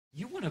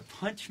You want to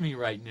punch me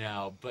right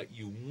now, but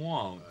you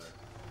won't.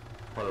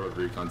 Part of our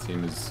recon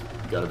team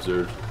got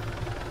observed.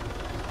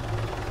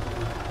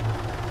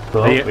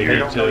 Well, they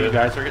don't know you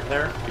guys are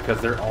there because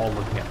they're all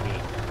looking at me.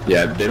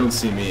 Yeah, they don't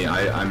see me.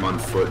 I'm on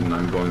foot and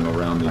I'm going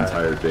around the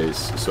entire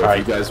base. So if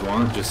you guys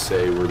want, just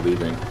say we're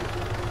leaving.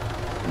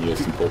 And you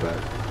guys can pull back.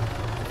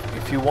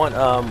 If you want,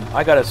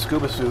 I got a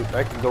scuba suit.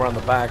 I can go around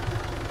the back.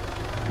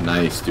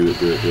 Nice. Do it,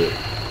 do it, do it.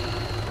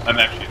 I'm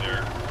actually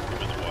there.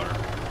 I'm in the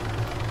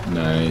water.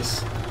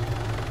 Nice.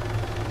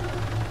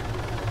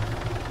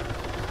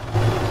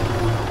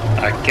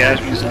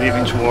 Casualties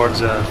leaving towards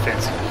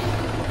Fancy.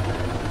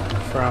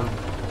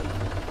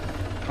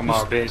 From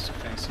our base to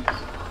Fancy.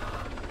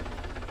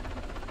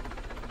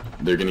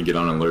 They're gonna get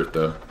on alert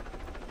though.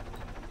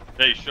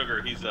 Hey,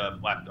 Sugar, he's a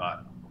black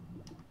dot.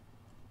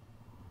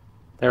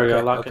 There we go.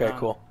 Okay,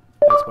 cool.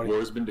 Thanks, buddy.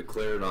 War's been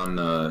declared on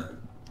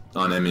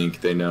M-Inc.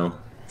 They know.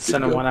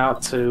 Sending one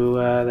out to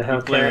the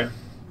Hellcat.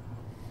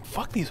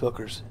 Fuck these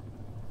hookers.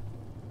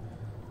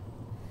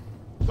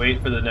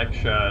 Wait for the next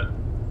shot.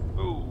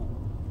 Ooh.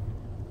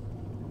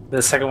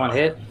 The second one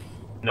hit?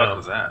 No. What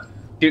was that?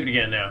 Shoot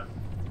again now.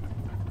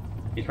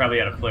 He's probably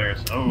out of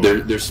flares. Oh.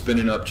 They're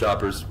spinning up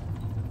choppers.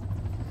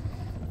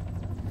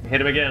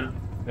 Hit him again.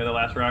 With the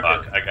last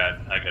rocket. Fuck, I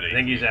got I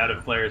think he's out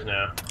of flares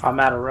now.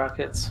 I'm out of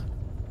rockets.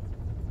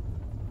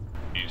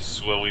 He's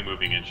slowly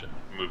moving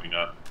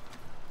up.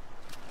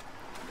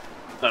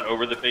 Not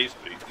over the base,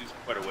 but he's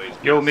quite a ways.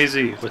 Yo,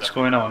 Mizzy, what's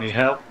going on? Need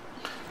help?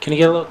 Can you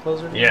get a little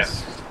closer?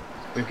 Yes.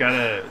 We've got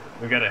a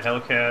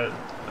Hellcat.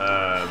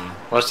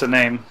 What's the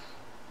name?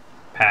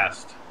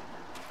 Passed.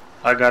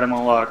 I got him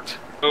unlocked.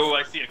 Oh,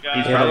 I see a guy.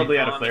 He's probably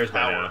out of flares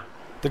by now.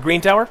 The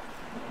green tower?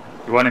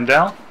 You want him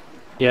down?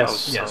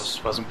 Yes.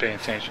 I wasn't paying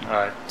attention.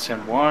 Alright,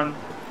 send one,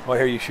 Oh, I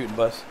hear you shooting,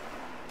 Buzz.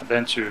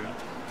 then two.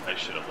 I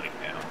should have laid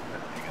down.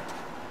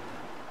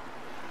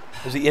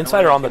 Is he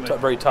inside or on the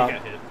very top? He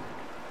got hit.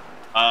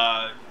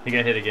 He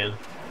got hit again.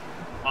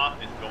 Top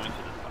and going to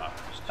the top.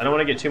 I don't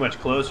want to get too much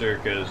closer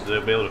because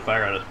they'll be able to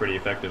fire on us pretty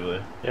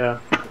effectively. Yeah.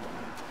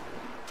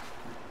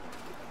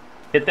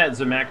 Hit that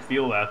Zamac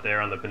fuel out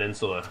there on the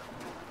peninsula.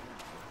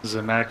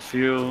 Zamac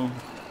fuel.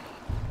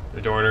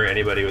 The Dorner,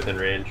 anybody within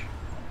range.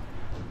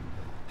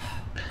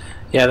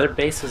 Yeah, their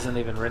base isn't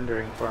even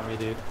rendering for me,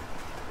 dude.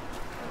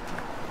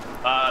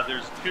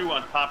 There's two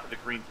on top of the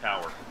green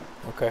tower.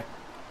 Okay.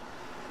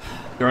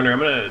 Dorner, I'm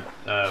gonna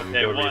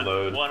Okay, go one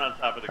reload. on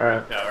top of the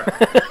green tower.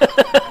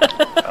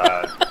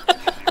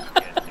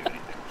 Can't do anything.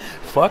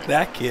 Fuck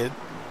that kid.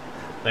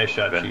 Nice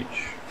shot,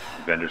 Cheech.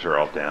 Vendors are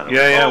all down.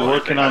 Yeah,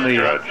 working on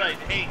the... outside.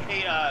 Hey,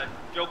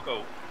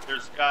 Joko,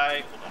 there's a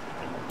guy. Hold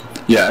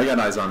on. Yeah, I got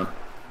eyes on him.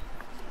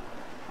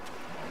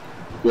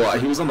 Well,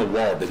 he was on the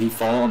wall. Did he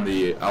fall on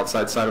the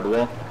outside side of the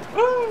wall?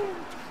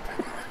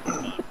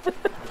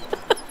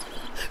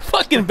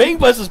 Fucking Bang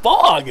Bus is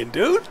ball hogging,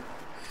 dude.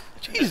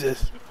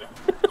 Jesus.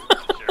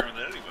 Sharing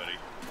with anybody.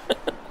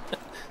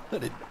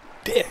 What a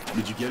dick.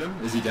 Did you get him?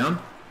 Is he down?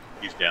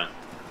 He's down.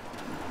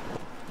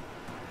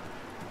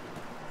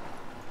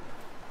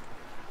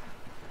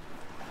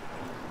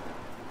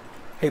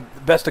 Hey,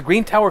 Best, the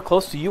green tower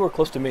close to you or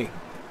close to me?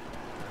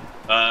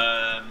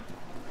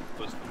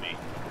 Close to me.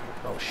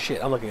 Oh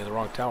shit, I'm looking at the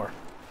wrong tower.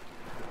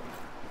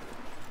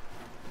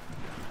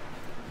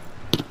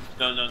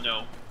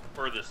 No.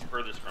 Furthest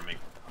from me.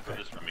 Okay.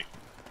 Furthest from me.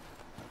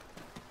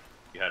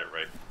 You had it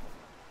right.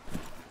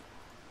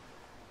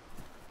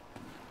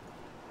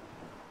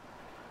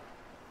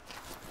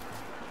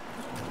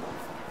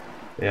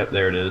 Yep,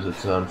 there it is.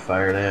 It's on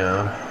fire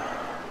now.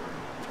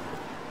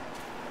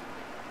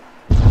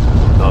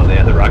 Oh,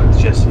 yeah, the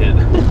rockets just hit.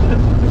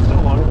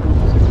 So long.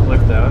 Just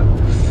flipped out.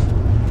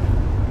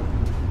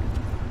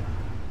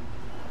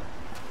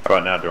 How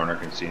about now, Dorner?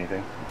 Can you see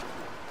anything?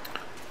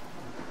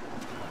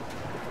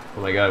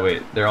 Oh my god,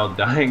 wait. They're all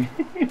dying.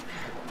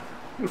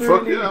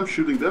 Fuck yeah, I'm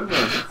shooting them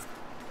now.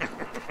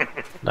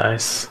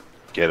 Nice.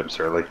 Get him,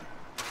 Surly.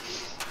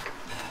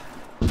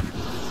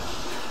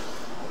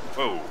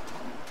 Whoa.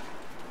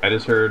 I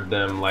just heard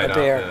them light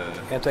Anti-air.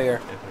 off Anti-air.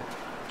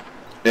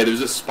 Hey,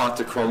 there's a spot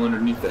to crawl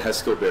underneath the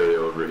Hesco barrier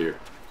over here.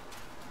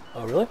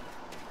 Oh, really?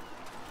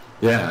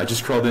 Yeah, I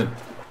just crawled in.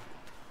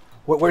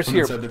 Where's From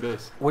here? inside the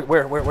base.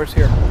 Where's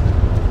here?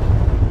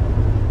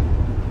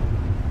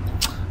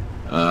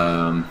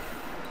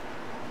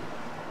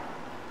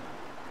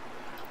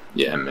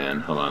 Yeah,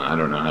 man. Hold on. I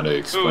don't know how to Ooh, I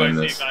explain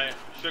see this. a guy.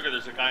 Sugar,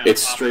 there's a guy on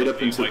It's top straight of up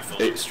the into white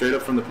building. straight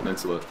up from the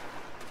peninsula.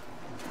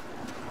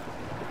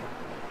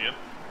 Yep.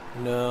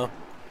 No.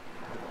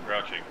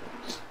 Crouching.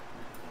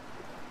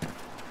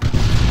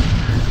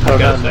 I got a don't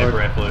know. sniper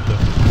rifle or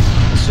something.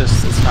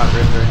 It's not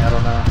rendering. I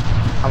don't know.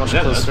 How much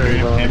Yeah, closer are that's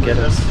you willing to camera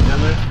get us?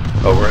 down there.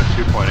 Oh, we're at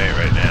 2.8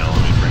 right now.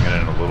 Let me bring it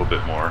in a little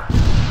bit more.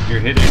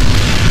 You're hitting.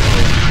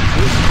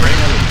 Who's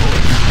spraying on the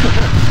bullets?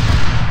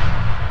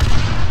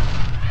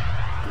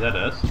 Is that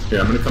us?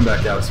 Here, I'm gonna come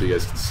back out so you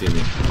guys can see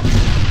me.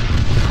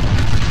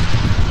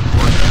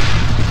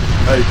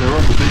 Hey, they're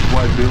on the big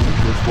white building.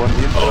 There's one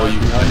in. Oh, you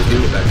had to do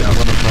it back out.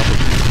 One on top of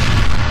me.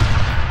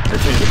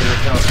 I can't get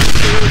back out.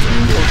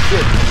 Oh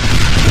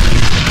shit.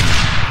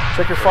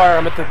 Check your fire.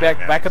 I'm at the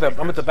back of the.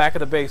 I'm at the back of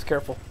the base.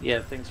 Careful.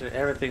 Yeah,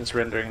 everything's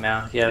rendering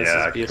now. Yeah, this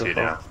is beautiful. I can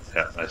see now.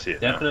 Yeah, I see it.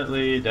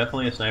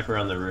 Definitely a sniper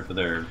on the roof of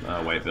their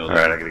white building.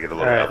 All right, I gotta get a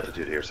little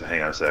altitude here, so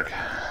hang on a sec.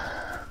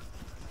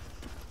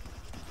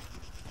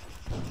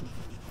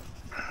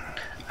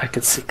 I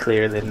can see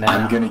clearly now.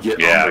 I'm gonna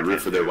get on the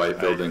roof of their white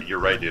building. You're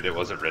right, dude. It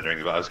wasn't rendering.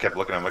 I was kept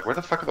looking. I'm like, where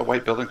the fuck are the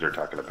white buildings they're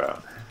talking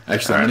about?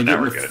 Actually, I'm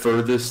gonna get the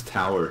furthest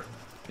tower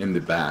in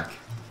the back.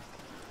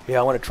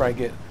 Yeah, I want to try and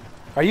get.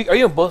 Are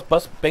you on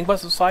Bang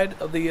Bus's side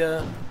of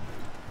the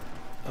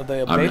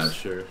base? I'm not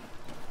sure.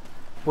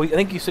 Well, I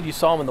think you said you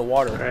saw him in the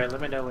water. All right, let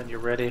me know when you're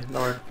ready,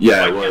 Nord.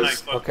 Yeah, I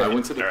was. Okay. I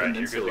went to the Alright,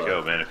 peninsula. you're good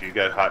to go, man. If you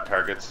got hot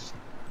targets,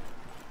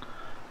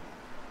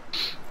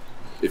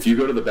 if you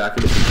go to the back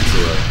of the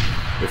peninsula,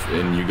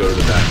 and you go to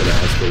the back of the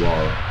Esper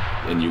wall,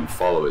 and you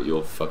follow it,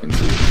 you'll fucking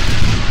see it.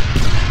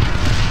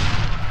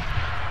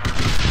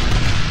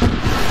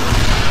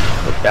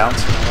 We're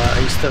bouncing a lot.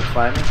 Are you still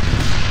climbing?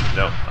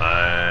 no.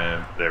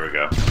 There we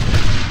go.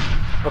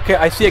 Okay,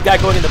 I see a guy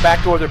going in the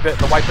back door of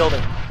the white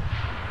building.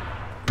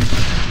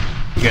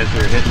 You guys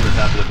are hitting the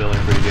top of the building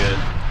pretty good.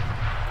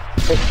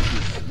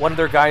 One of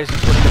their guys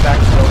is going in the back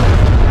of the building.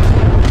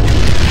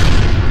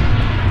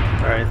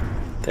 Alright,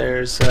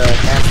 there's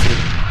Nancy.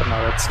 Oh,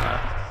 no, that's not.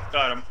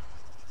 Got him.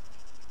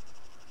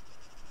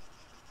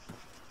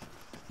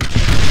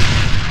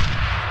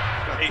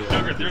 Hey,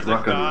 Sugar, there's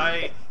a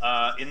guy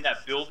in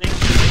that building coming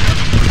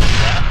from the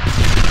left.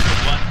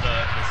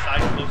 The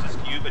side closest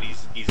to you, but he's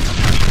out to the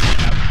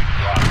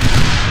rock.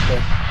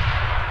 Okay.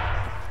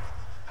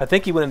 I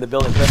think he went in the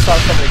building, because I saw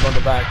somebody go in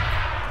the back.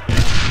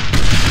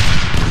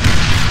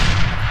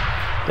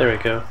 There we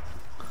go.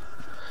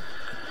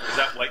 Is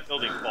that white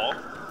building fall?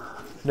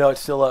 No,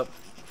 it's still up.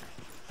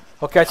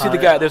 Okay, I see the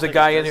guy. There's a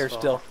guy in here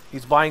still.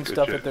 He's buying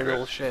stuff at their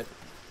little shit.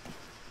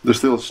 There's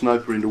still a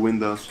sniper in the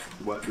windows,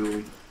 the white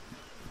building.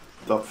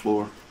 Top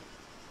floor.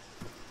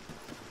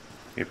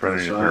 Keep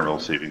running your thermal,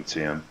 see if you can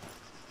see him.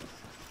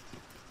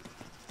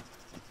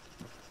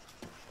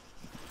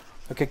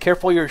 Okay,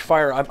 careful your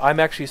fire. I'm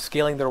actually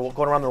scaling their,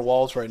 going around their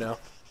walls right now.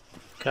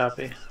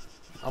 Copy.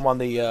 I'm on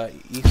the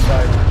east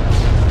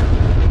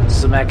side.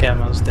 Some mech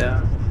ammo's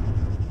down.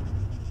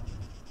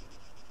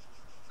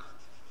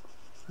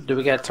 Do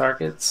we got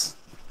targets?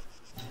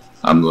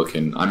 I'm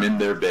looking. I'm in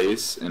their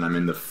base, and I'm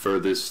in the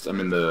furthest. I'm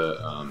in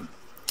the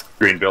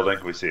Green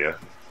building, we see you.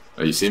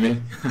 Oh, you see me?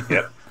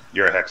 Yep.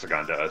 You're a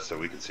hexagon to us, so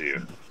we can see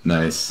you.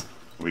 Nice.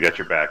 We got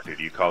your back, dude.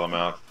 You call them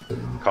out.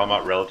 Call them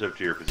out relative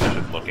to your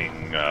position,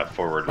 looking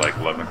forward like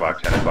 11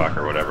 o'clock, 10 o'clock,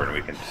 or whatever, and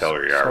we can tell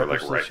where you are. We're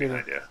like right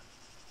behind you.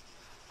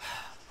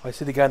 I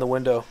see the guy in the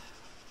window.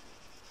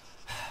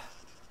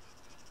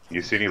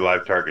 You see any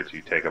live targets,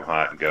 you take them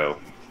hot and go.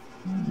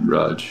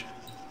 Raj.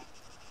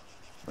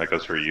 That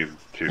goes for you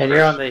too. And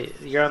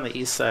Chris. you're on the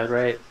east side,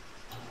 right?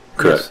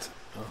 Correct.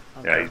 Oh,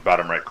 okay. Yeah, he's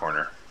bottom right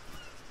corner.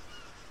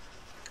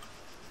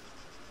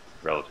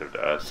 Relative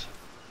to us.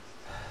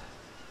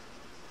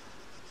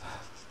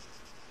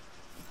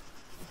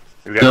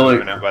 We got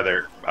moving out by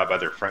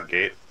their front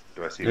gate.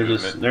 Do I see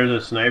movement? There's a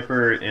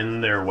sniper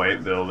in their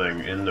white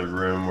building in the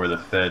room where the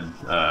Fed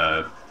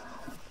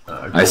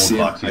I see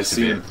him. I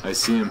see him. I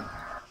see him.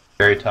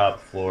 Very top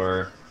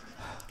floor.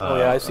 Oh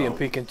yeah, I see him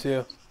peeking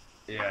too.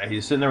 Yeah,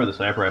 he's sitting there with a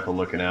sniper rifle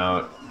looking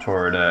out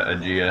toward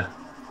Aegea.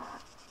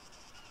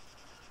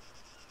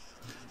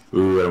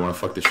 Ooh, I don't want to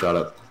fuck this shot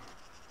up.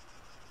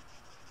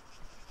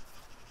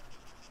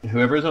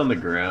 Whoever's on the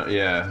ground,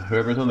 yeah,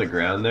 whoever's on the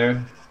ground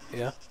there.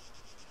 Yeah.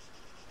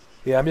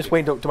 Yeah, I'm just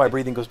waiting till my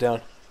breathing goes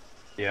down.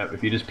 Yeah,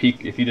 if you just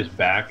peek, if you just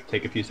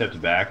take a few steps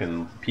back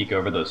and peek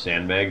over those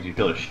sandbags, you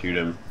feel to shoot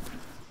him.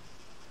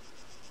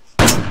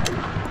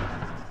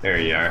 There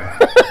you are.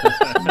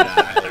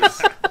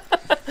 Nice.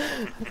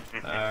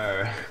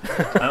 Alright.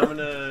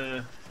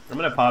 I'm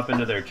gonna pop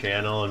into their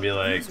channel and be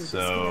like,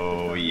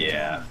 so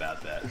yeah,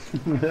 about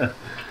that.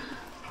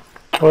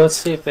 Well, let's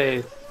see if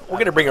they. We're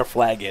gonna bring our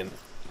flag in.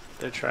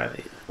 They're trying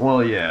to.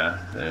 Well,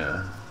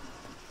 yeah.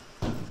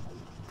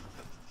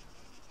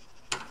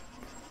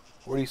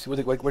 Where do you see?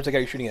 Where's the guy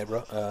you're shooting at,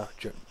 bro? Oh,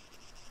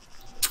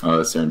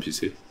 that's their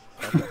NPC.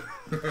 Okay.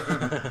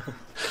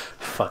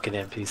 Fucking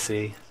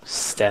NPC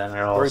standing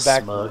there all very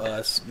back,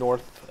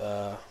 smug.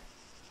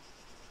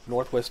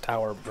 Northwest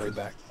tower, very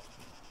back.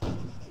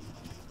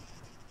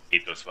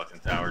 Hate those fucking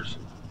towers.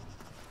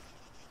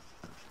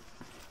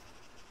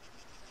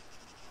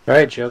 All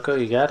right, Joko,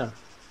 you got him.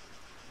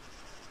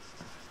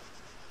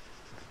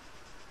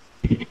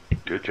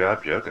 Good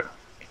job, Joko.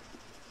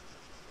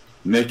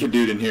 Naked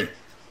dude in here.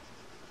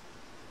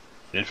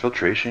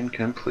 Infiltration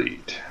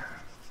complete.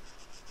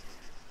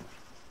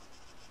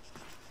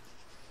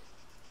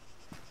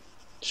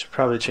 Should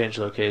probably change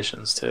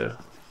locations too.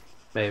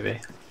 Maybe.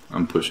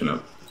 I'm pushing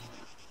up.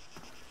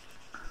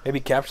 Maybe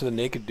capture the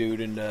naked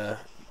dude and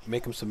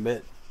make him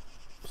submit.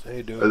 Say,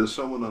 hey, dude. There's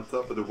someone on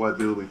top of the white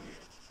building.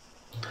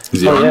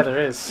 Is he armed? Yeah,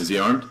 there is. Is he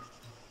armed?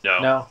 No.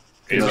 No.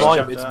 It's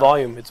volume. It's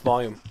volume. It's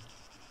volume.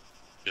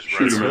 Just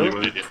Shoot him running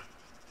anyway.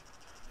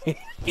 around.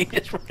 He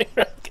just running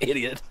around.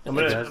 Idiot. I'm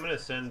gonna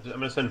send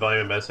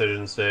Volume a message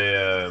and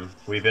say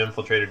we've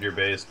infiltrated your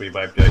base. We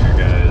wiped out your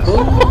guys.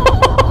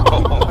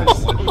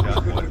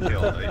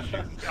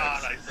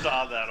 God, I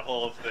saw that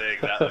whole thing.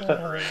 That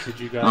was great. Did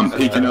you guys? I'm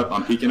peeking up.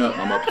 I'm peeking up.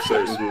 I'm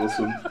upstairs.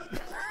 Awesome.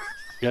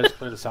 You guys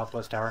clear the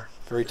southwest tower?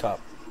 Very top.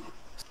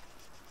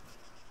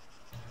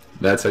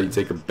 That's how you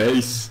take a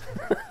base.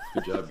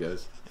 Good job,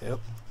 guys. Yep.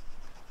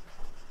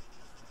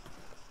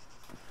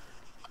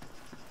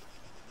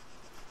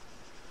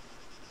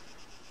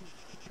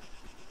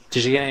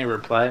 Did you get any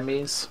reply,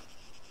 Mies?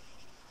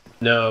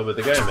 No, but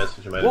the guy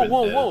messaged might have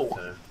been dead.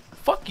 Whoa.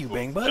 Fuck you,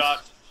 Bang Bus.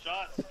 Shots.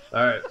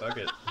 Alright, fuck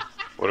it.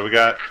 What do we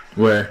got?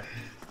 Where?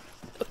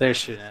 They're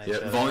shooting at each Yeah,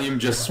 other. volume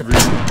just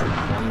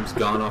volume's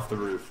gone off the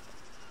roof.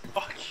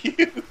 Fuck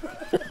you.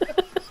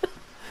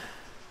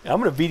 I'm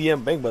gonna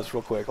VDM Bang Bus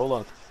real quick. Hold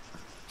on.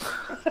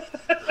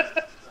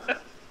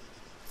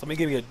 Somebody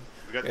give me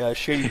a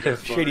shady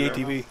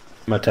ATV. I'm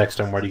gonna text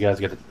them. Where do you guys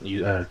get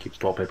the keep the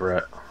toilet paper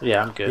at?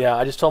 Yeah, I'm good. Yeah,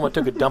 I just told him I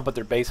took a dump at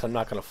their base. I'm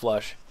not gonna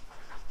flush.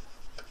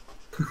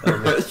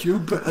 You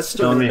bastard.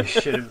 Tell me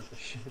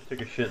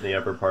took a shit in the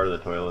upper part of the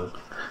toilet.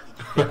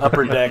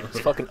 Upper deck. It's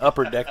fucking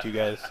upper deck, you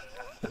guys.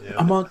 Yeah.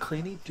 I'm on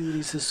cleaning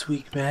duties this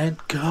week, man.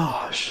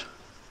 Gosh.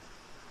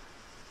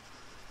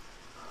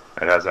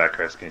 It has that,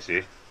 Chris. Can you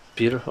see?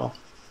 Beautiful.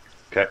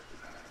 Okay.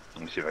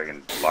 Let me see if I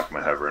can lock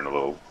my hover in a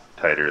little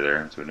tighter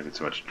there, so we don't get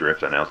so much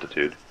drift on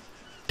altitude.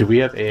 Do we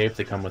have AA if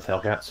they come with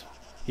Hellcats?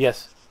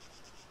 Yes.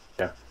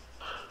 Yeah.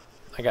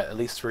 I got at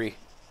least 3.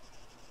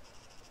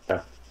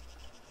 Yeah.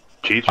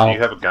 Cheech, do you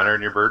have a gunner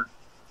in your bird?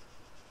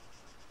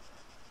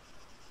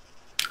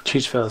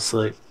 Cheech fell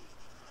asleep.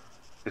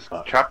 This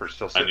chopper's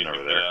still I sitting need to over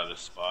get there. out of this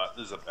spot.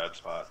 This is a bad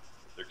spot.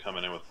 They're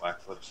coming in with black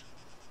clips.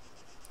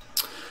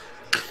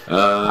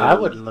 I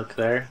wouldn't look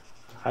there.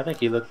 I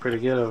think you look pretty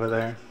good over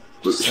there.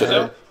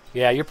 So,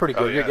 Yeah, you're pretty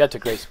good. yeah. That's a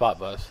great spot,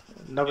 Buzz.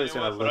 Nobody's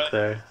You know gonna what, look but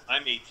there.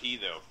 I'm AT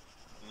though.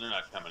 And they're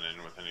not coming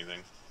in with anything.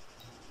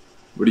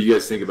 What do you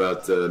guys think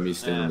about me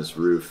staying on this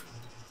roof?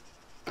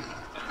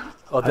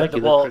 Oh, I think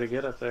you well, look pretty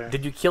good up there.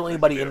 did you kill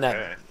anybody in Okay.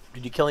 that?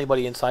 Did you kill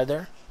anybody inside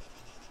there?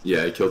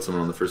 Yeah, I killed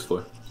someone on the first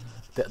floor.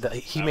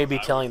 He may be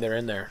telling they're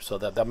in there, so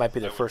that might be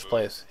their I would first move.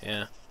 place.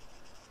 Yeah.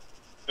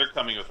 They're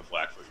coming with a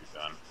black boogie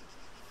gun.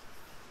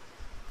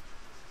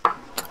 I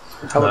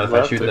would If I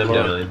love shoot to them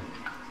look. down.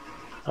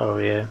 Oh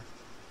yeah.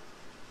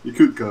 You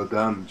could go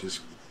down and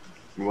just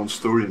one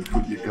story and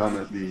put your gun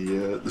at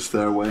the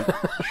stairway.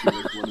 Shoot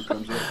everyone who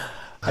comes up.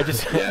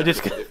 Yeah,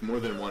 if more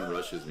than one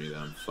rushes me,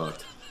 then I'm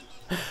fucked.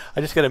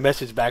 I just got a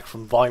message back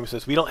from Volume that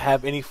says we don't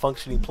have any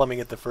functioning plumbing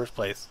at the first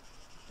place.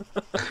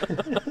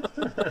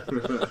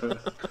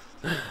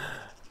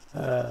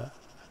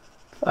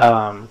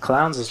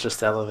 Clowns is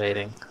just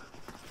elevating.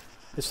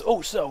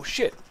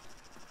 Shit.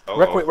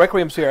 Oh,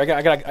 Requiem's here. I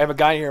have a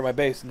guy here in my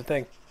base in the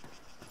thing.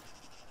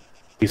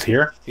 He's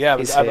here. Yeah,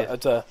 He's he's here.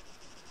 a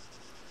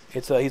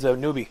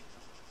newbie.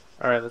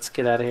 All right, let's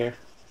get out of here.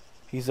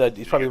 He's you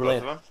probably get both really.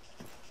 of them?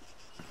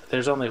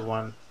 There's only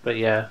one, but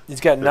yeah,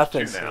 He's got There's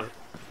nothing. two now.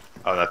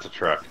 Oh, that's a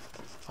truck.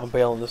 I'm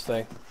bailing this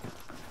thing.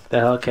 the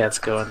Hellcat's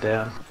going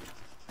down.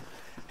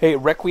 Hey,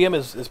 Requiem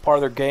is part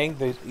of their gang.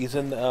 He's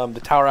in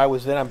the tower I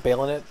was in. I'm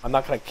bailing it. I'm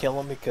not gonna kill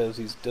him because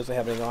he doesn't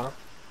have anything on him.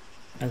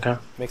 Okay.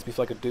 Makes me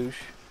feel like a douche.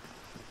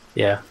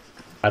 Yeah.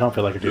 I don't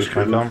feel like a douche.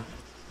 Can I kill him?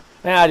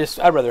 Nah,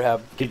 I'd rather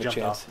have He give a jumped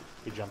chance. off.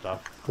 He jumped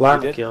off.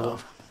 Lana did? killed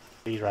him.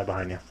 He's right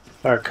behind you.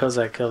 Or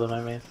Kozak killed him,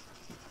 I mean.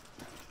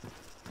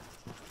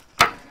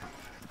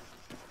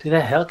 Dude,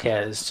 that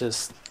Hellcat is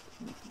just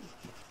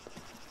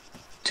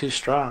too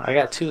strong. I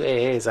got 2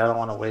 AAs. I don't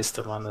want to waste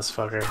them on this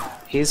fucker.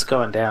 He's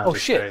going down Oh,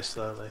 just shit. very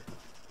slowly.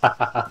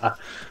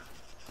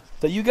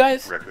 So you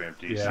guys? Requiem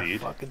Yeah. DC.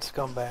 Fucking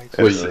scumbags.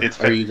 It's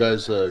Are you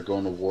guys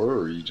going to war, or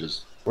are you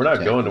just? We're not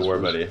attacking going to this war,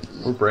 person?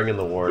 buddy. We're bringing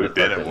the war We've to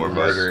been at fucking war,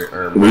 murder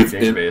or We've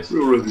gang in- base.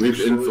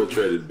 We've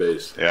infiltrated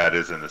base. Yeah, it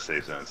is in the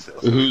safe zone still.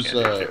 so we Who's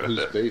can't do shit with whose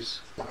it. base?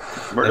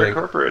 Murder I think-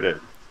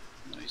 Incorporated.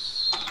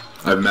 Nice.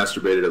 I've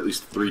masturbated at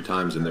least 3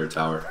 times in their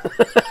tower.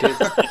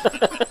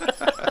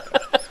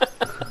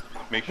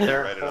 Make sure you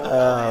write it on the Oh,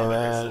 line.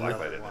 man. Select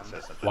light and it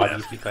says something Why do you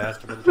nasty. speak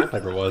fast where the toilet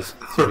paper was?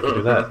 So we can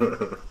do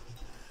that.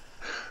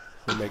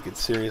 We're making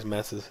serious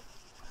messes.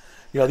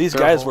 You know, these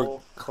Their guys were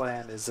whole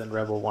clan is in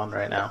Rebel 1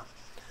 right now.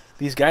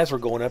 these guys were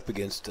going up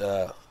against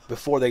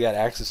before they got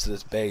access to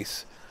this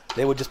base.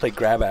 They would just play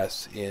grab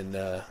ass in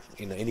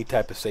any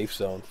type of safe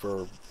zone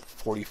for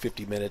 40,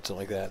 50 minutes,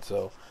 something like that.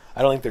 So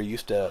I don't think they're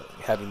used to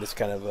having this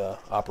kind of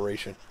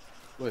operation.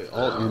 Wait,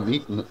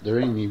 there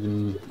ain't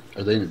even.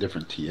 Are they in a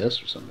different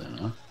TS or something?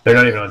 Huh? They're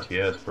not even on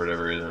TS for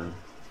whatever reason.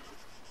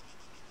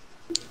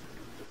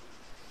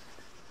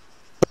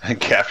 I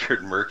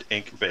captured MERC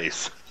Inc.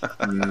 base.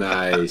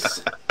 Nice.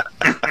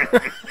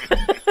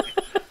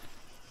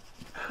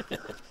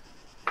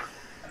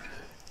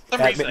 For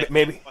some reason, I can't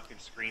maybe fucking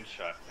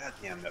screenshot. God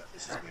damn, that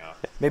pisses me off.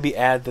 maybe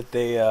add that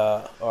they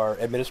are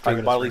administering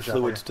I'm gonna bodily screenshot for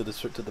fluids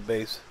to the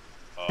base.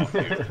 Oh,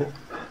 beautiful.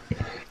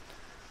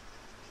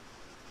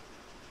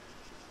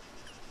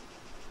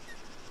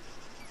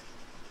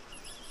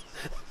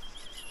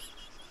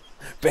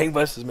 Bang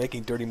Bus is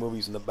making dirty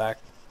movies in the back.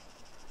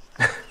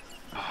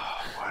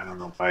 I don't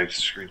know. My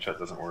screenshot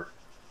doesn't work.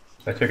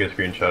 I took a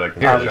screenshot. I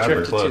can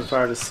trip too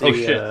far to see. Oh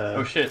shit!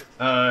 Oh shit!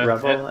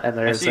 Rebel, and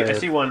there's I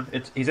see one.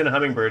 He's in a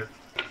hummingbird.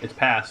 It's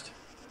past.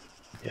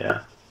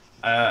 Yeah.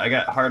 I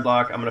got hard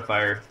lock. I'm gonna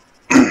fire.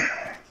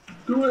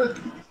 Do it.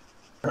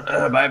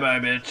 Bye bye,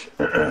 bitch.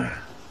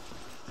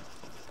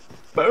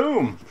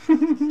 Boom.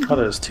 Oh,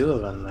 there's 2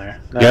 of them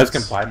there. You guys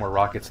can buy more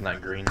rockets in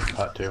that green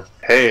hut too.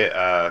 Hey,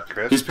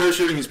 Chris. He's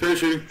parachuting. He's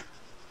parachuting.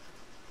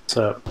 What's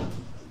up?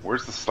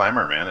 Where's the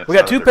Slimer, man? It's We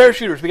got not 2 at their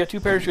parachuters. We got 2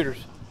 parachuters.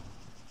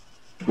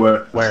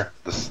 Where?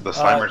 The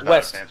Slimer's not a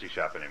west. fancy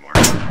shop anymore.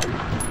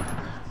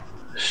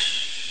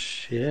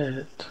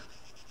 Shit.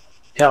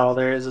 Yeah, all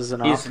there is an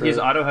off-road. He's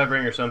auto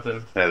hovering or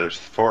something. Yeah, there's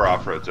 4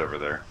 off-roads over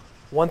there.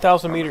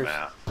 1,000 on the meters.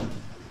 map. You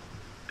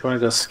want to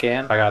go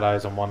scan? I got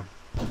eyes on one.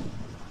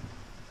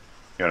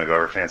 You want to go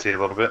over fancy a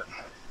little bit?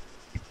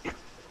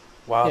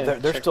 Wow, Yeah,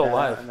 they're check still that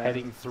alive. out, and then-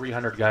 Heading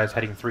 300, guys.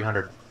 Heading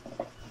 300.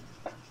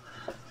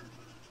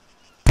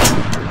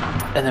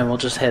 And then we'll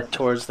just head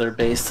towards their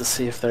base to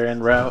see if they're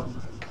en route.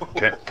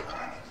 Okay.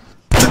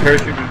 The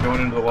parachuter's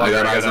going into the water. I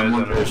got eyes on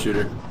one him.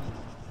 parachuter.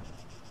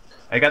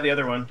 I got the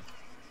other one.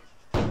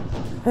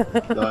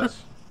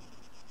 Nice.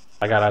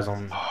 I got eyes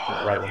on the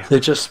right one.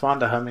 They just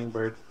spawned a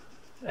hummingbird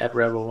at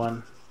Rebel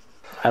 1.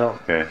 I don't...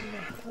 Okay.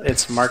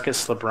 It's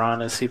Marcus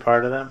LeBron. Is he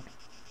part of them?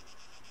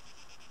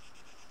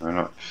 I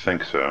don't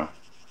think so.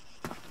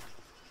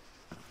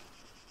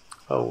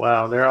 Oh,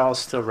 wow. They're all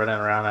still running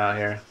around out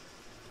here.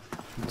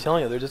 I'm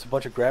telling you, they're just a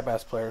bunch of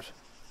grab-ass players.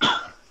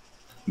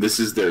 This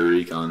is their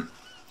recon.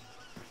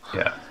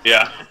 Yeah.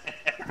 Yeah.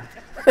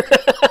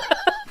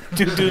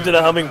 2 dudes in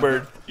a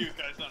hummingbird. You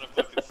guys on a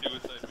fucking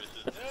suicide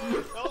mission.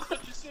 No, tell us what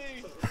you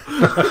see.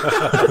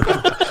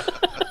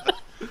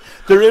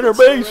 They're in our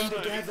base.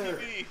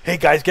 Hey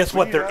guys, guess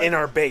what? They're in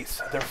our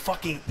base. They're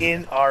fucking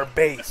in our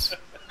base.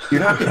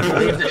 You're not gonna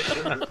believe this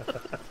shit.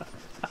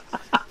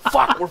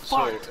 Fuck, we're So,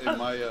 fucked.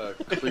 am I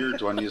clear?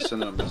 Do I need to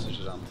send them a message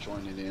that I'm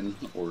joining in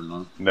or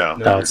not? No,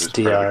 No, you're it's just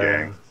part of the DR.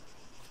 gang.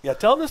 Yeah,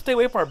 tell them to stay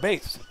away from our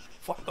base.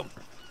 Fuck them.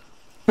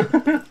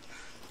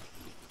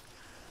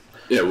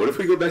 Yeah, what if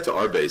we go back to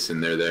our base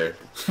and they're there?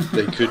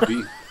 They could be.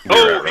 You're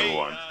Oh, at hey, level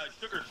 1.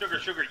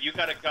 Sugar, you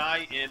got a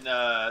guy in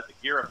the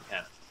gear up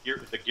tent.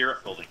 The gear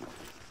up building.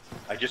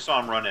 I just saw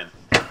him run in.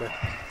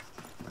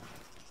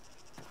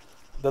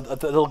 The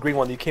little green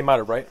one you came out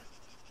of, right?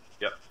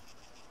 Yep.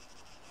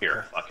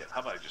 Here, fuck it.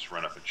 How about I just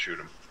run up and shoot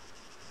him?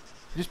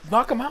 Just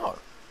knock him out.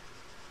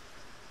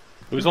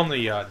 Who's on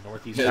the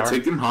northeast Yeah, tower?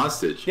 take them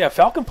hostage. Yeah,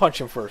 Falcon punch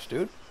him first,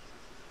 dude.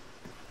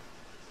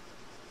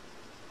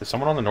 Is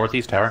someone on the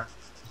northeast tower?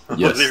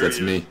 Yes, There that's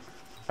he is. me.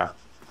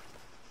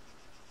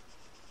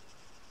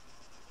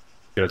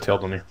 Get a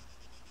tailed on you.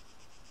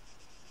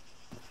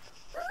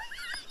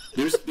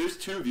 There's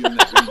 2 of you in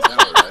that green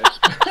tower,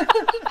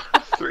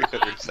 right?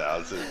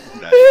 300,000.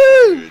 Nice,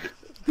 dude.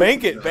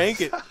 Bank it,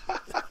 bank it.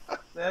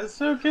 That's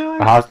so killer.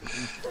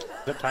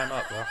 Zip time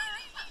up, bro.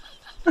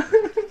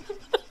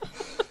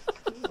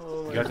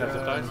 You guys have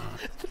zip ties?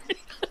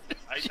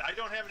 I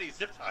don't have any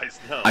zip ties,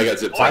 no. I got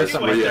zip Oh, ties.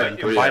 anyway, Where you yeah, at?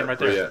 you- Where you buy at? him right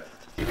Where you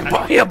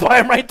there. at? Buy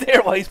him right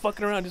there while he's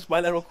fucking around. Just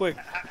buy that real quick.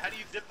 How do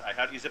you zip tie?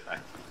 How do you zip tie?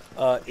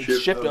 It's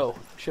Shift Shift-O.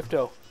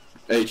 Shift-O.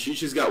 Hey,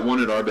 Cheech has got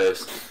one at our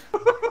base.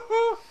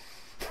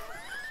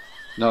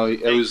 No,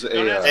 it was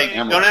don't a ask me-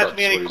 ammo don't ask truck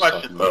me is any what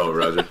he's questions. talking about. Oh,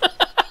 Roger.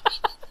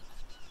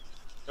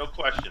 No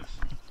questions.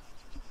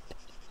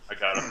 I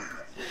got him.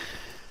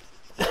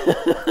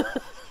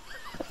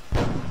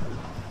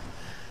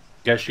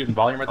 You guys shooting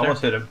volume right there?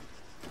 Almost hit him.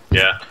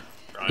 Yeah.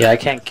 Yeah, I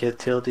can't get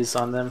tilties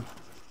on them.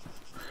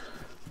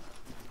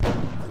 Do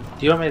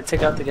you want me to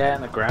take out the guy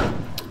on the ground?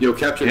 Yo,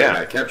 capture Yeah.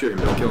 that guy. Capture him.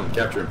 Don't kill him.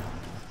 Capture him.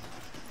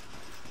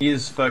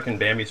 He's fucking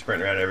Bambi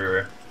sprinting around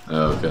everywhere.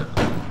 Oh, okay.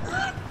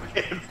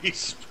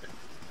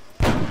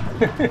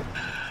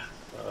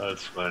 Oh,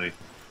 that's funny.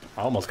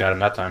 I almost got him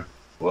that time.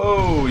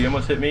 Whoa, you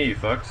almost hit me, you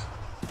fucks.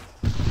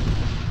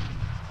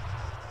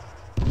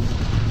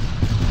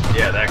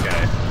 Yeah, that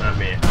guy, not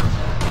me.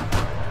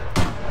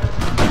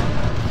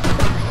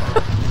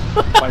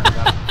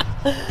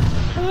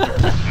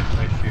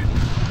 Nice shooting.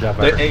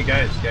 Yeah, Hey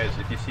guys,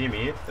 if you see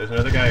me, there's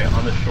another guy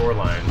on the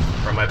shoreline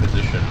from my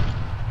position.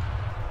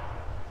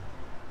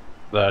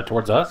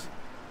 Towards us?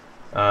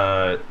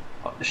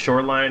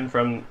 Shoreline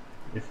from,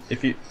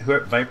 if you,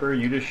 Viper,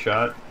 you just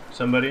shot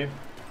somebody.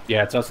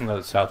 Yeah, it's us in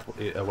the south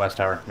west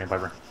tower, me and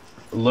Viper.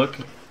 Look,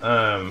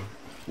 do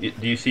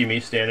you see me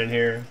standing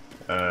here?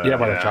 Yeah,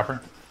 by the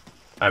chopper.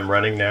 I'm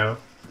running now.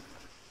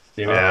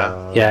 See me?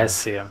 Yeah, I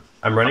see him.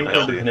 I'm running I'll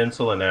toward the help you.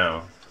 peninsula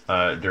now.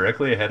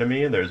 Directly ahead of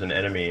me, there's an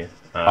enemy.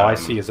 Oh, I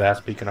see his ass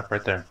peeking up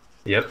right there.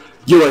 Yep.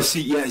 Yo, I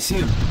see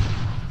him.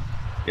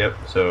 Yep.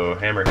 So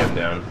hammer him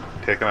down.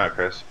 Take him out,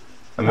 Chris.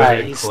 I'm Alright,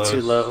 moving he's close.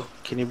 too low.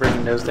 Can you bring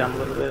your nose down a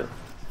little bit?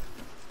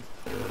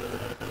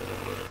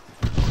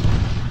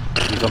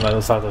 He's on the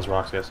other side of those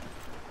rocks, guys.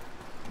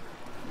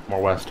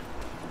 More west.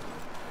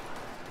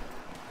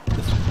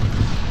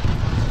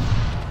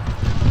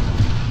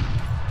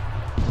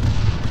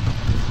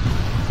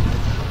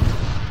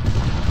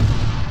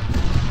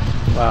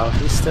 Wow,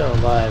 he's still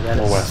alive. That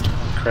More is west.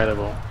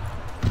 incredible.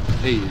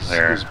 Hey,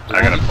 There.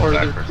 I gotta pull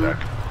back for a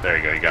sec. There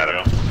you go. You got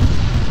him.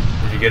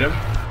 Did you get him?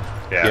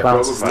 Yeah.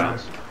 Bounce.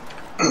 Bounce.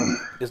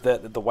 Is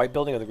that the white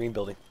building or the green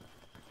building?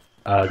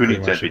 Who Green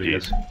needs one should be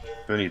NVDs? good.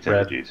 Who needs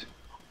Red. NVDs?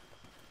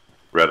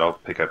 Red, I'll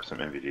pick up some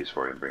NVDs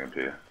for you and bring them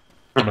to you.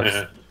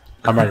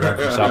 I'm right around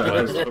from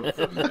Southwest.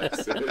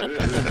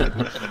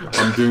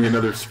 I'm doing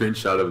another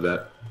screenshot of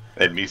that.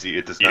 And Meezy,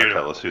 it does not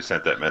tell us who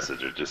sent that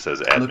message. It just says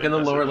admin. Look in the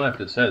lower message.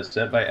 left. It says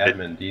sent by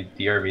admin.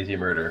 DR Meezy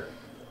murder.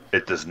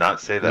 It does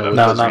not say that. No, on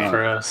No, the not screen.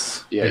 for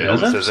us. Yeah, It it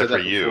only doesn't says say it for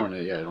that you. before,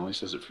 yeah, it only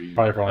says it for you.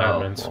 Probably for only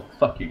Oh, admins. well,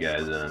 fuck you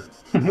guys then.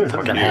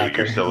 Fucking You, hacker.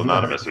 you're still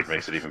anonymous, which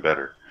makes it even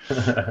better.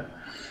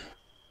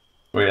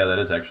 Well, yeah, that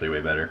is actually way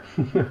better.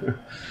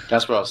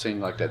 That's what I was saying,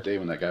 like that day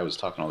when that guy was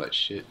talking all that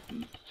shit.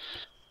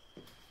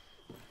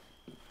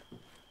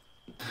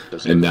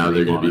 And now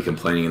they're going to be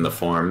complaining in the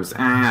forums.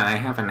 Ah, I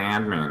have an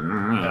admin.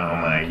 Oh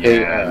my god. Hey,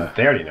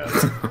 they already know.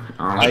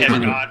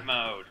 In God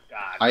mode.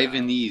 God.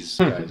 Ivanese,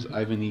 guys.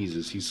 Ivanese,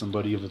 is he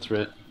somebody of a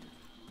threat?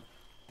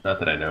 Not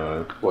that I know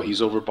of. Well,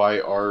 he's over by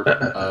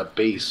our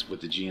base with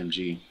the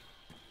GMG.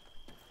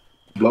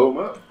 Blow him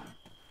up.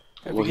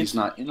 Well, he's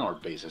not in our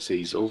base. I say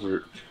he's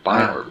over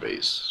by our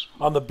base.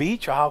 On the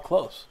beach or how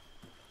close?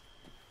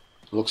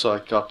 Looks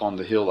like up on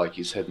the hill, like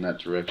he's heading that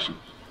direction.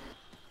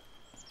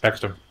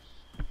 Text him.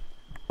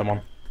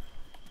 Someone.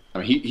 I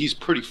mean, he's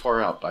pretty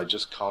far out, but I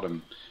just caught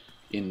him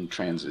in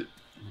transit.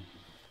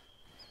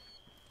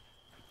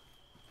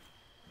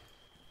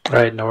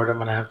 Alright, Nord, I'm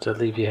gonna have to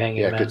leave you hanging,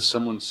 Yeah, man. could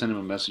someone send him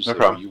a message? No Say,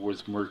 problem. are you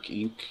with MERC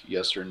Inc.?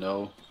 Yes or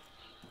no?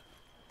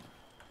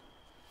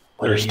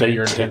 Or state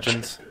your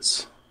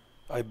intentions.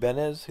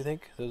 Ibanez, you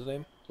think? Is that his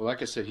name? Well,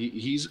 like I said,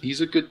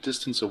 he's a good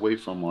distance away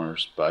from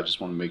ours, but I just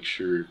want to make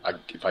sure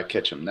if I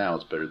catch him now,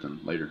 it's better than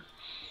later.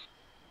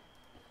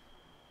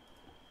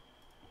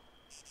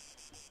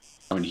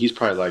 I mean, he's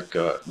probably like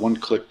one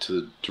click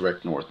to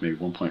direct north, maybe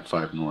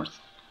 1.5 north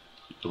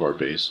of our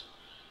base.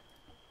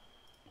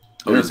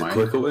 Oh, he's a Never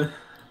click mind. away?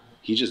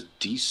 He just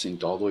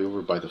desynced all the way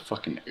over by the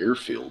fucking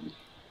airfield.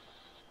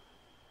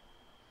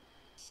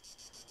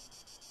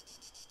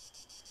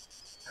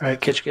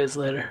 Alright, catch you guys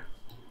later.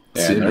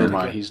 Yeah, See you, never man.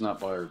 mind. He's not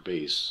by our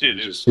base. Dude,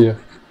 he just Yeah.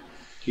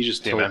 he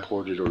just See you, man.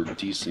 teleported or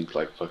desynced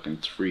like fucking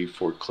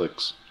 3-4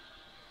 clicks.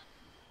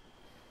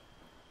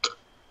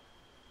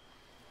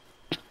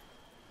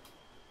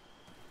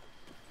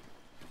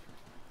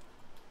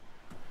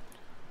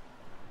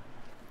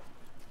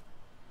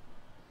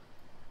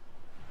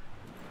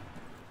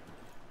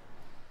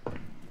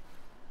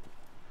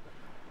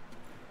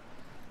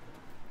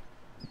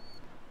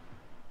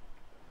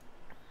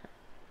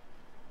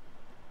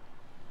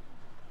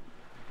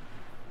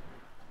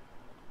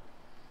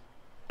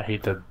 I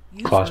hate the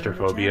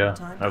claustrophobia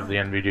of the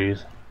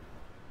NVGs.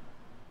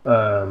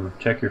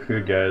 Check your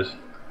food, guys.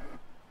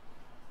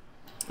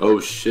 Oh,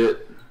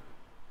 shit.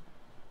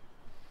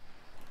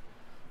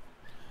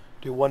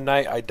 Dude, one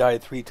night I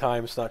died 3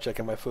 times not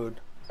checking my food.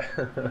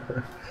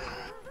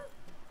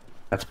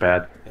 That's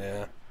bad.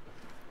 Yeah.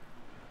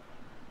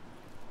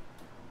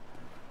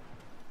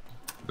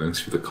 Thanks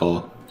for the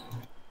call.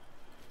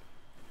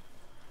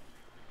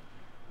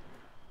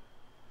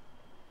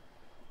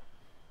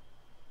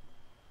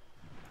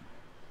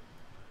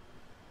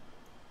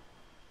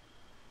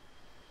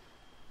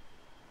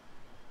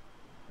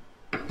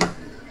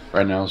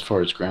 Right now, as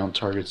far as ground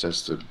targets,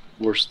 that's the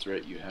worst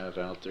threat you have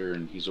out there,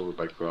 and he's over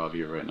by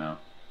Gravia right now.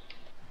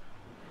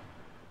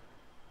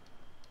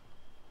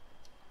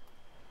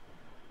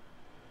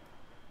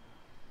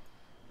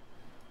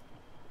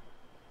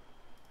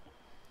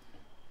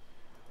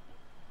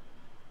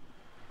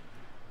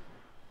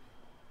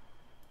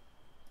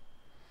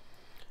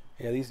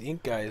 Yeah, these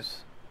ink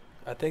guys,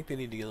 I think they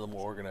need to get a little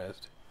more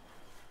organized.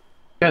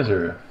 You guys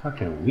are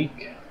fucking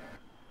weak.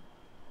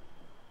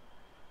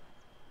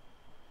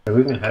 Have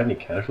we even had any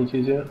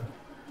casualties yet?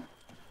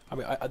 I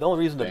mean, the only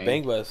reason that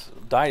Bang. Banglas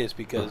died is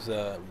because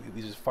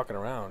he's just fucking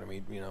around. I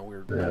mean, you know,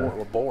 we're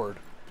bored.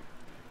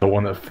 The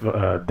one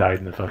that died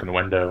in the fucking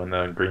window in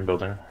the green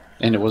building.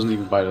 And it wasn't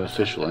even by the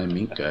official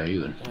mink guy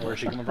either. Where's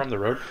she coming from? The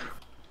road?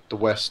 The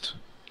west,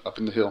 up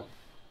in the hill.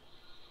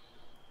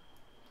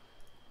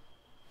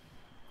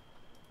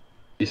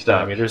 She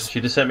stopped. She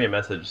just sent me a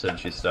message, said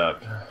she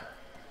stopped.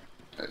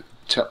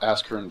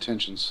 Ask her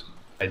intentions.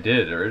 I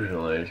did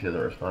originally. She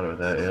hasn't responded with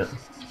that yet.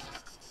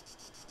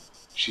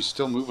 She's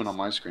still moving on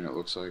my screen, it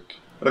looks like.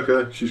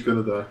 Okay, she's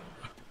gonna die.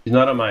 She's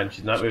not on mine.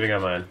 She's not moving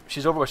on mine.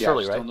 She's over with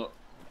Shirley, still right?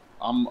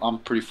 no- I'm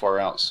pretty far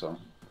out, so.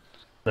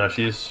 No,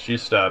 she's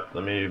stopped.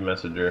 Let me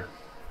message her.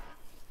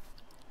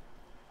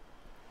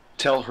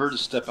 Tell her to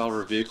step out of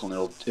her vehicle,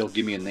 and it'll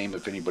give me a name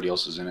if anybody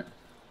else is in it.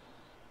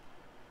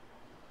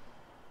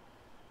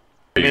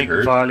 Are you Big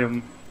hurt?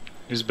 volume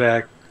is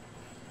back.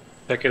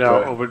 Check it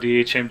out Right. over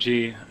the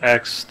HMG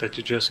X that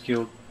you just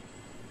killed.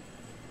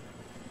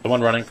 The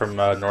one running from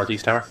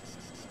northeast tower?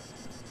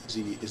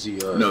 Is he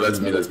No, that's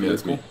me, that's me,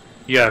 that's me.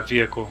 Yeah,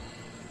 vehicle.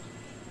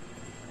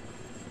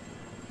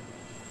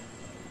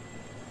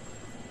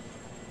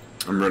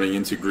 I'm running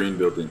into green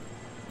building.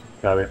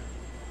 Copy.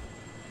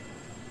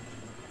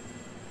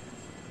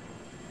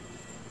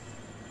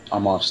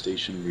 I'm off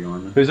station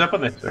rearming. Who's up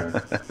on the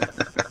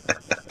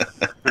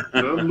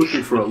I'm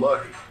looking for a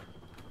lock.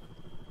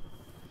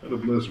 Gotta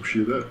blow some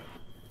shit up.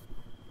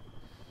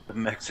 The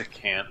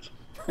Mexican.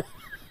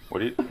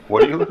 What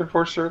are you looking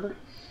for, Sterling?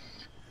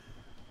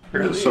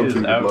 There's Is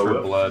something to out blow for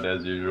up. blood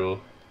as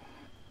usual.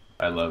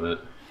 I love it.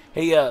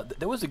 Hey,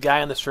 there was a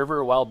guy on the server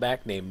a while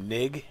back named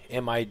Nig,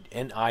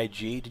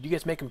 M-I-N-I-G. Did you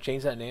guys make him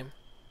change that name?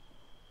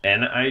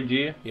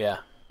 N-I-G? Yeah.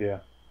 Yeah.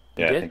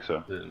 Yeah, did? I think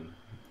so.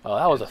 Oh,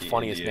 that was the San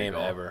funniest name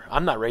Diego. ever.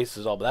 I'm not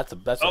racist at all, but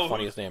that's the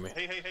funniest name.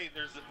 Hey,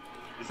 there's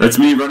That's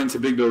me running to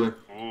big building.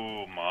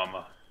 Ooh,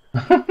 mama.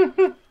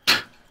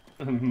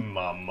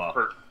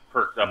 Mama.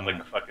 Perked up like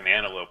a fucking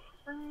antelope.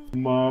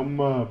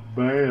 Mama,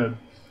 bad.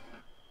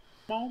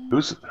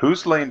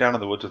 Who's laying down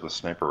in the woods with a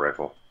sniper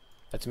rifle?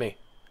 That's me.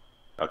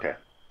 Okay.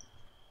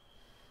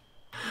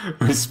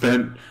 We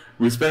spent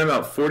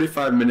about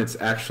 45 minutes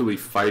actually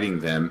fighting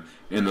them,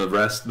 and the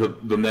rest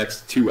the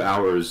next 2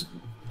 hours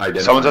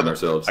identifying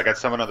ourselves. I got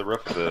someone on the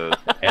roof of the.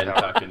 And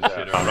talking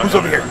shit on Who's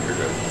over here?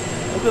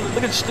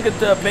 Look at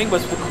Bangbus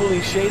with the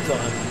coolest shades on.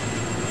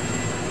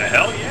 The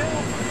hell yeah!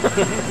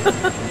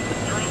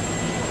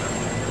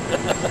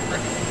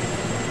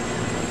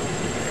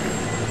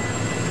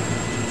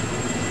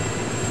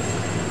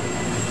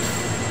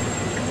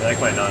 I like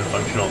my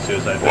non-functional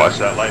suicide. Watch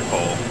that light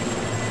pole.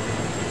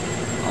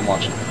 I'm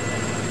watching.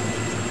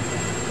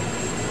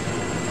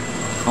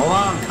 Hold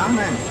on,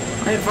 coming.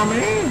 Wait for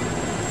me.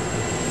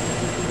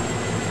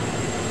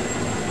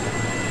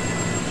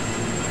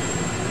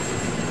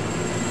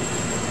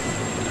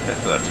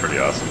 That's pretty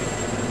awesome.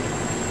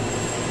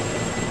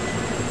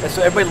 And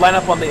so everybody line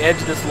up on the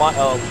edge of this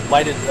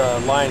lighted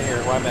line here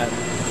where I'm at.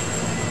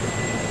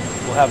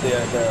 We'll have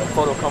the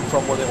photo come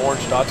from where the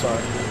orange dots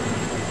are.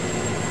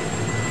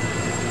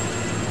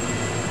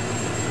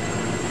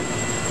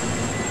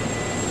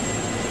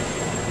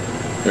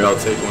 Here, I'll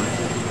take one.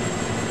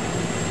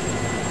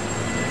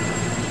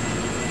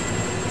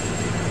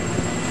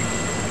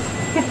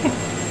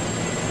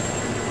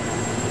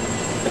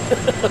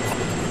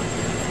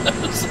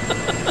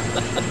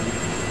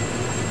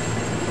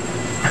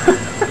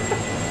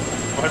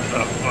 What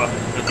the fuck?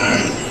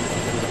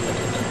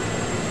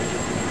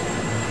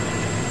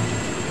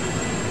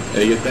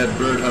 Hey, get that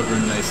bird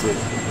hovering nicely.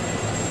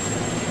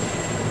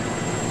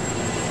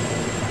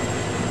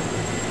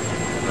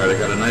 Alright, I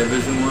got a night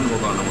vision one.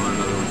 Hold on, I want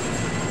another one.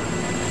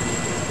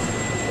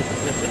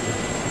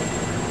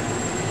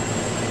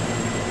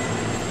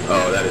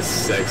 Oh, that is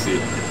sexy.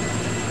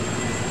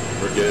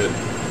 We're good.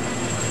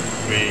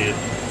 Sweet.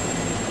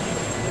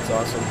 That's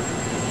awesome.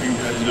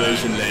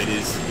 Congratulations,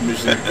 ladies.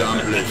 Mission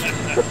accomplished.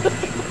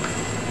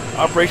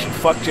 Operation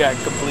Fuckjack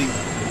complete.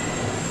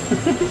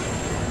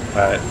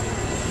 Alright.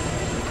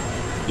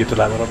 Get to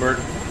that little bird.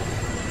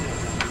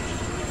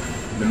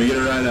 Let me get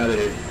a ride out of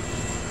here.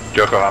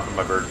 Joko, hop on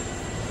my bird.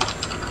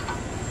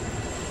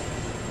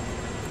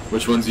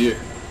 Which one's you?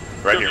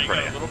 Right here in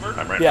front of you.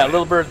 I'm right Yeah, in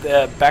front little bird,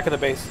 back of the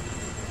base.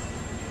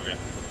 Okay.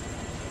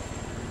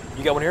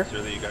 You got one here? of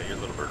you. You got your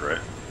little bird,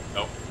 right?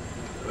 Nope.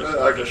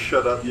 I can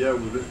shut up, yeah,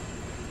 with it.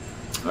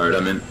 Alright,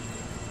 I'm in.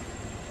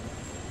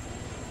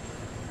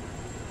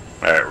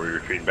 Alright, we're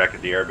retreating back to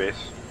DR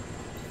base.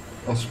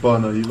 I'll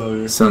spawn a helo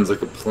here. Sounds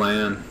like a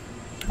plan.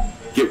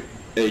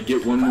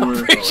 Get one more.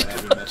 Oh, I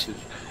have a message.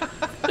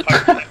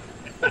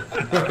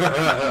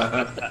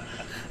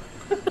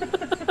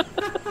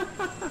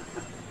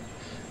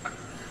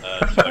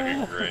 That's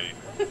fucking great.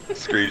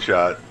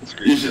 Screenshot.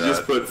 You should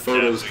just put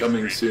photos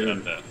coming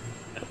soon.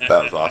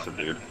 That was awesome,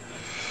 dude.